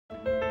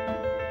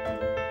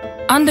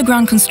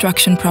Underground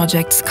construction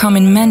projects come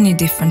in many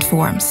different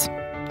forms.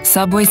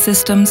 Subway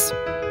systems,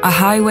 a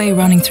highway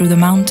running through the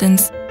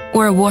mountains,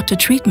 or a water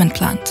treatment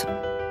plant.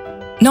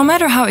 No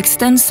matter how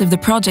extensive the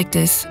project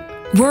is,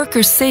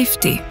 worker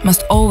safety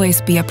must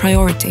always be a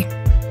priority,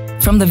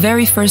 from the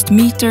very first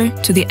meter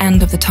to the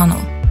end of the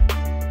tunnel.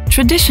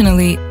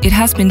 Traditionally, it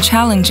has been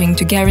challenging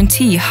to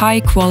guarantee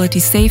high-quality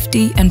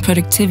safety and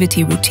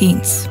productivity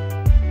routines.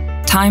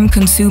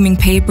 Time-consuming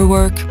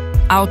paperwork,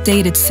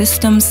 outdated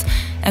systems,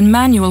 and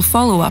manual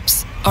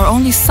follow-ups are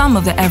only some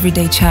of the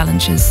everyday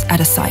challenges at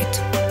a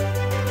site.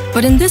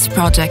 But in this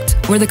project,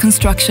 where the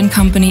construction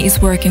company is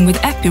working with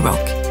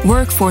Epiroc,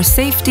 workforce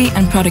safety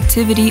and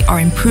productivity are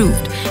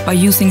improved by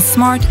using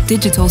smart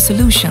digital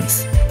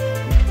solutions.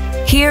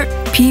 Here,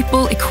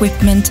 people,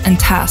 equipment, and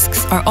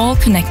tasks are all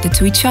connected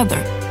to each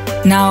other.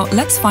 Now,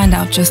 let's find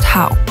out just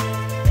how.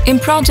 In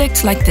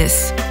projects like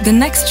this, the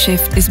next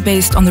shift is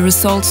based on the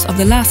results of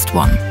the last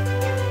one.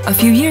 A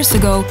few years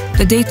ago,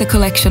 the data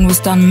collection was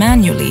done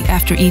manually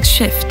after each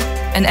shift,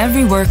 and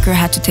every worker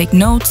had to take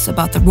notes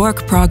about the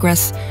work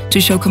progress to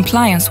show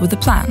compliance with the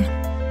plan.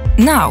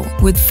 Now,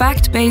 with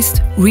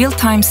fact-based,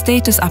 real-time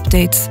status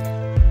updates,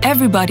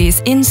 everybody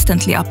is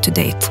instantly up to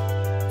date,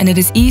 and it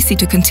is easy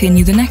to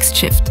continue the next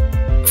shift.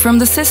 From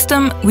the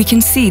system, we can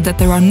see that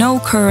there are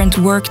no current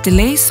work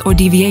delays or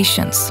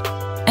deviations,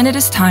 and it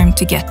is time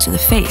to get to the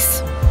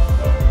face.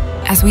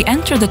 As we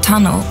enter the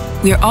tunnel,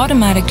 we are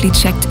automatically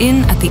checked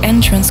in at the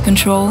entrance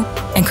control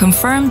and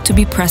confirmed to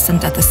be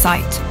present at the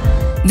site.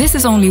 This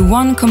is only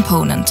one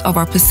component of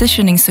our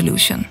positioning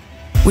solution,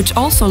 which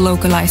also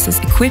localizes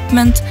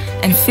equipment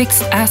and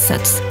fixed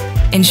assets,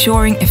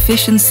 ensuring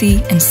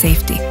efficiency and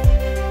safety.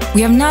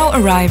 We have now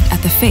arrived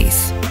at the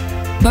face,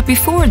 but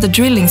before the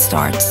drilling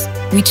starts,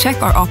 we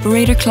check our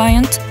operator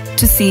client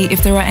to see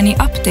if there are any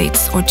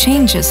updates or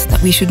changes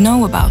that we should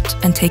know about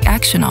and take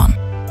action on.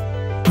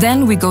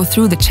 Then we go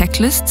through the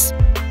checklists,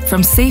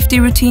 from safety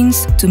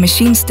routines to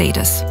machine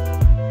status.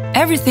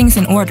 Everything's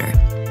in order.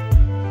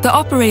 The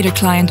operator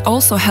client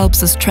also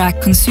helps us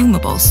track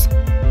consumables,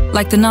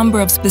 like the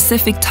number of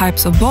specific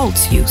types of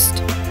bolts used.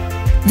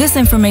 This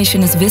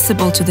information is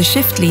visible to the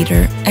shift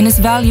leader and is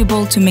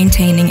valuable to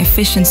maintaining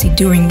efficiency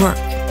during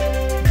work.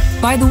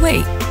 By the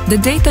way, the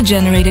data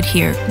generated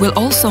here will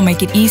also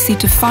make it easy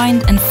to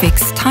find and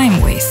fix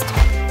time waste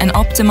and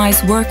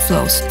optimize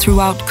workflows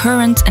throughout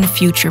current and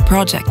future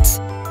projects.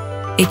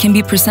 It can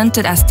be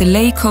presented as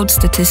delay code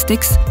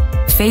statistics,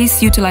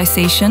 phase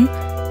utilization,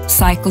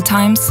 cycle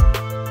times,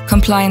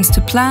 compliance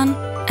to plan,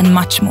 and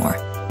much more.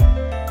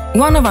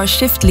 One of our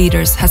shift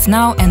leaders has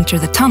now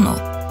entered the tunnel.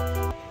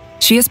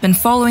 She has been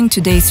following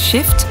today's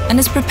shift and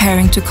is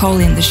preparing to call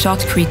in the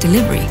shotcrete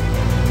delivery.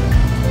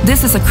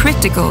 This is a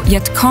critical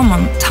yet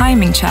common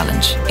timing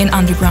challenge in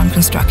underground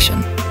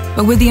construction.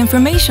 But with the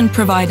information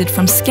provided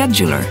from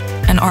Scheduler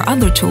and our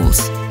other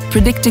tools,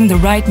 predicting the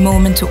right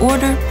moment to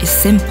order is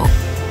simple.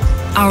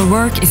 Our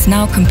work is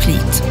now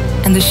complete,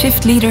 and the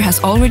shift leader has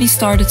already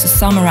started to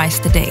summarize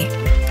the day.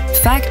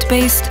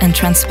 Fact-based and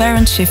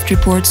transparent shift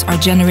reports are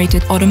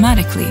generated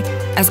automatically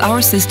as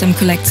our system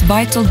collects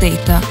vital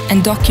data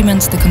and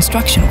documents the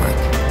construction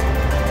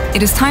work.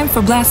 It is time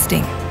for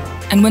blasting,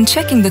 and when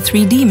checking the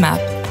 3D map,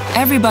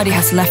 everybody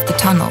has left the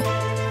tunnel.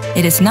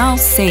 It is now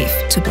safe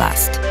to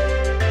blast.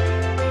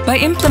 By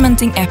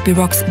implementing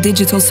Epiroc's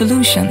digital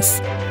solutions,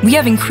 we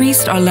have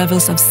increased our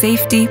levels of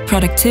safety,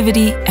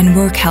 productivity, and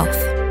work health.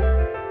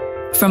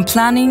 From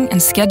planning and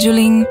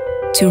scheduling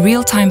to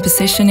real-time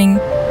positioning,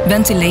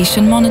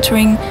 ventilation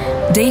monitoring,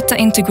 data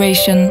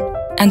integration,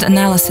 and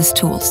analysis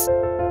tools.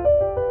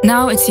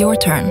 Now it's your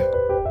turn.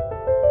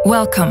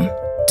 Welcome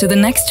to the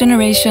next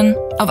generation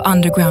of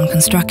underground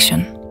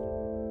construction.